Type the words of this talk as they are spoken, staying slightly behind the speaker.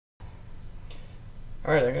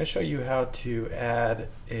Alright, I'm going to show you how to add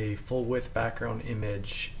a full width background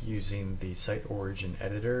image using the SiteOrigin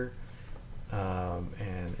editor,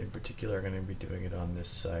 and in particular I'm going to be doing it on this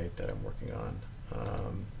site that I'm working on.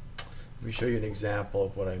 Let me show you an example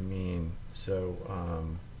of what I mean. So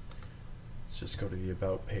let's just go to the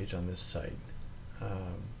About page on this site.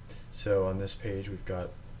 So on this page we've got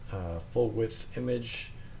a full width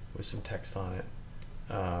image with some text on it.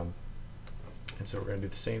 And so we're going to do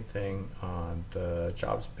the same thing on the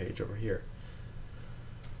jobs page over here.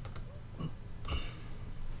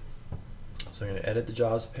 So I'm going to edit the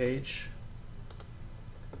jobs page,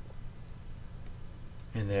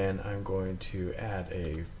 and then I'm going to add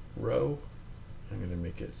a row. I'm going to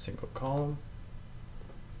make it single column,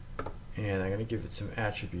 and I'm going to give it some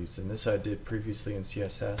attributes. And this I did previously in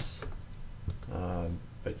CSS,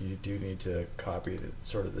 but you do need to copy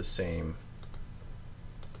sort of the same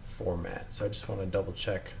format. So I just want to double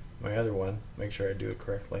check my other one, make sure I do it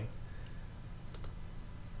correctly.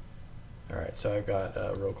 Alright, so I've got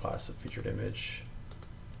a row class of featured image,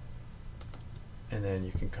 and then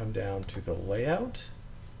you can come down to the layout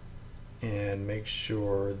and make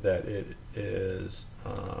sure that it is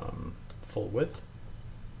full width,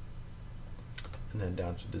 and then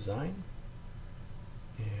down to design,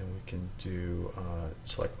 and we can do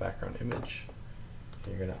select background image,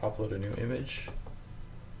 and you're going to upload a new image.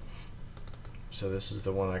 So this is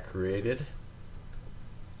the one I created.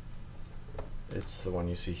 It's the one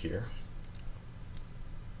you see here.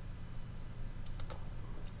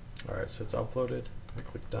 Alright, so it's uploaded. I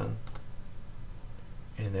click done.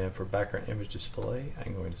 And then for background image display,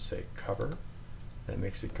 I'm going to say cover. That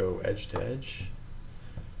makes it go edge to edge.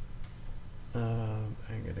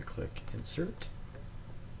 I'm going to click insert.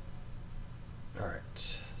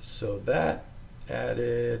 Alright, so that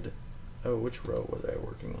added, oh, which row was I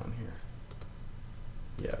working on here?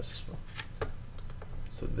 Yeah, it's this one.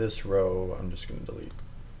 So this row I'm just going to delete.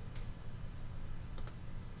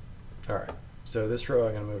 Alright, so this row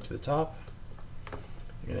I'm going to move to the top.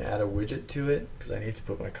 I'm going to add a widget to it because I need to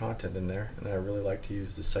put my content in there, and I really like to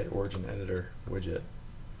use the SiteOrigin editor widget.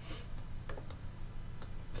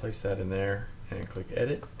 Place that in there and click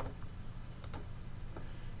edit.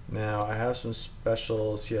 Now I have some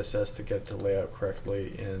special CSS to get it to lay out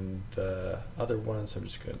correctly in the other one, so I'm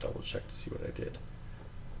just going to double check to see what I did.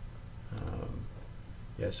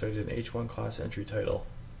 Yeah, so I did an H1 class entry title.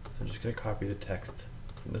 So I'm just going to copy the text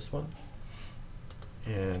from this one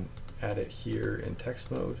and add it here in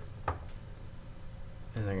text mode.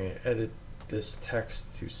 And I'm going to edit this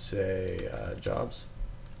text to say jobs.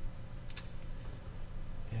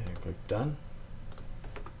 And click done.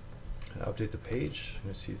 And update the page. I'm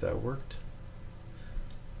going to see if that worked.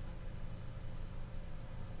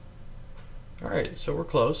 Alright, so we're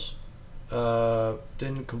close.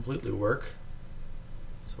 Didn't completely work.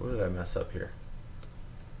 So what did I mess up here?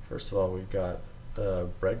 First of all, we've got a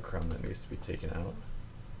breadcrumb that needs to be taken out,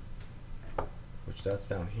 which that's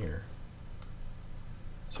down here.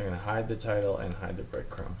 So I'm going to hide the title and hide the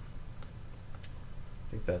breadcrumb. I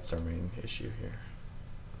think that's our main issue here.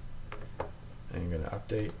 And I'm going to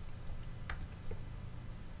update.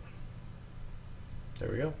 There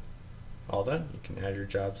we go. All done. You can add your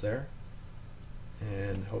jobs there,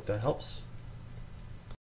 and hope that helps.